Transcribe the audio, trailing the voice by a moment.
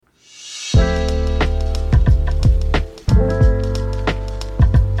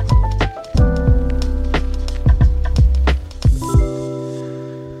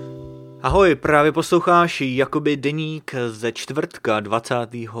Ahoj, právě posloucháš jakoby deník ze čtvrtka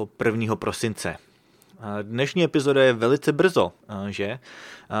 21. prosince. Dnešní epizoda je velice brzo, že?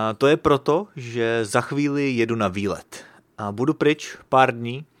 To je proto, že za chvíli jedu na výlet. Budu pryč pár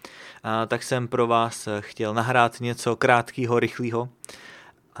dní, tak jsem pro vás chtěl nahrát něco krátkého, rychlého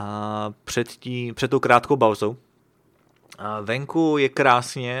před tou krátkou pauzou. Venku je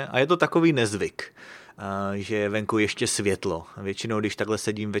krásně a je to takový nezvyk, že je venku ještě světlo. Většinou, když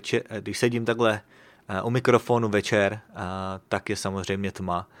sedím takhle u mikrofonu večer, tak je samozřejmě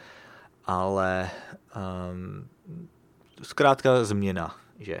tma, ale zkrátka změna,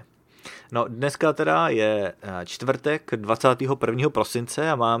 že? No, dneska teda je čtvrtek 21.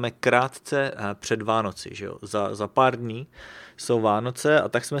 prosince a máme krátce před Vánoci, že jo? Za pár dní jsou Vánoce a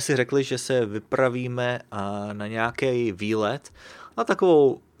tak jsme si řekli, že se vypravíme na nějaký výlet na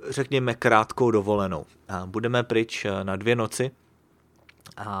takovou, řekněme, krátkou dovolenou. Budeme pryč na 2 noci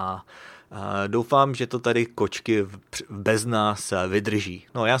a doufám, že to tady kočky bez nás vydrží.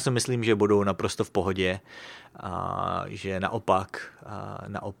 No, já si myslím, že budou naprosto v pohodě a že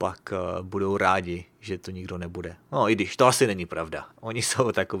naopak budou rádi, že to nikdo nebude. No, i když to asi není pravda. Oni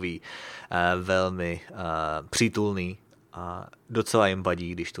jsou takový velmi přítulní a docela jim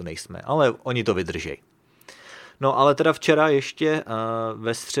vadí, když tu nejsme, ale oni to vydrží. No, ale teda včera ještě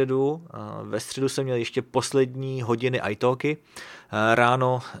ve středu jsem měl ještě poslední hodiny iTalky.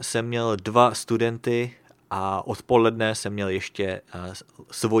 Ráno jsem měl 2 studenty a odpoledne jsem měl ještě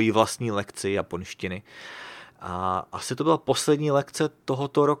svoji vlastní lekci japonštiny. A asi to byla poslední lekce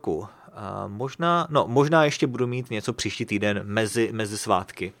tohoto roku. Možná ještě budu mít něco příští týden mezi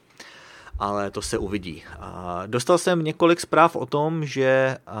svátky, ale to se uvidí. Dostal jsem několik zpráv o tom,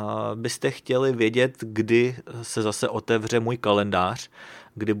 že byste chtěli vědět, kdy se zase otevře můj kalendář,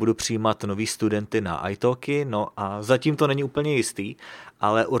 kdy budu přijímat nový studenty na iTalky, no a zatím to není úplně jistý,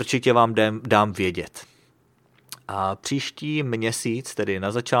 ale určitě vám dám vědět. A příští měsíc, tedy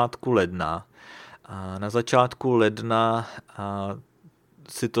na začátku ledna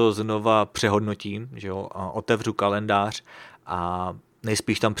si to znova přehodnotím, že jo, otevřu kalendář a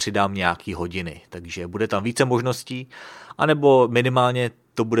nejspíš tam přidám nějaký hodiny, takže bude tam více možností, anebo minimálně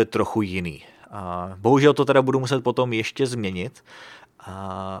to bude trochu jiný. Bohužel to teda budu muset potom ještě změnit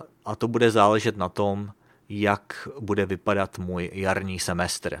a to bude záležet na tom, jak bude vypadat můj jarní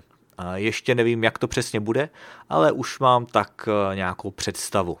semestr. Ještě nevím, jak to přesně bude, ale už mám tak nějakou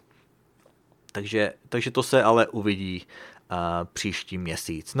představu. Takže to se ale uvidí příští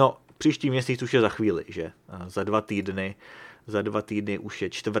měsíc. No, příští měsíc už je za chvíli, že? Za 2 týdny už je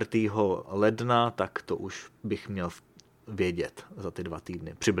 4. ledna, tak to už bych měl vědět za ty 2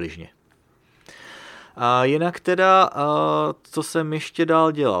 týdny, přibližně. A jinak teda, co jsem ještě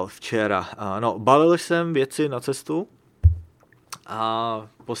dál dělal včera? Balil jsem věci na cestu a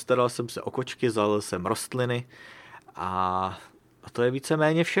postaral jsem se o kočky, zalil jsem rostliny a to je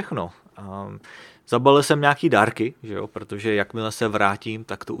víceméně všechno. Zabalil jsem nějaký dárky, že jo, protože jakmile se vrátím,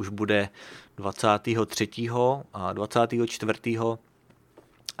 tak to už bude 23. a 24.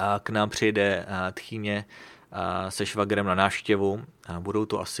 K nám přijde tchýně se švagrem na návštěvu. Budou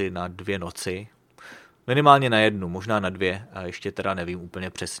to asi na 2 noci, minimálně na 1, možná na 2, a ještě teda nevím úplně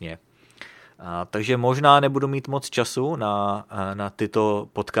přesně. Takže možná nebudu mít moc času na tyto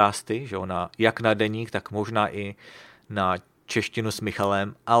podcasty, že jo, jak na deník, tak možná i na češtinu s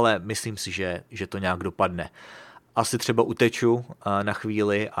Michalem, ale myslím si, že to nějak dopadne. Asi třeba uteču na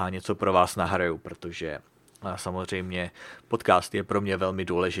chvíli a něco pro vás nahraju, protože samozřejmě podcast je pro mě velmi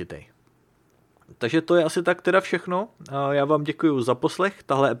důležitý. Takže to je asi tak teda všechno. Já vám děkuji za poslech,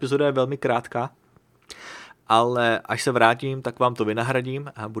 tahle epizoda je velmi krátká, ale až se vrátím, tak vám to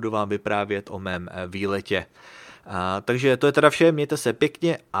vynahradím a budu vám vyprávět o mém výletě. Takže to je teda vše, mějte se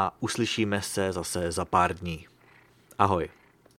pěkně a uslyšíme se zase za pár dní. Ahoj.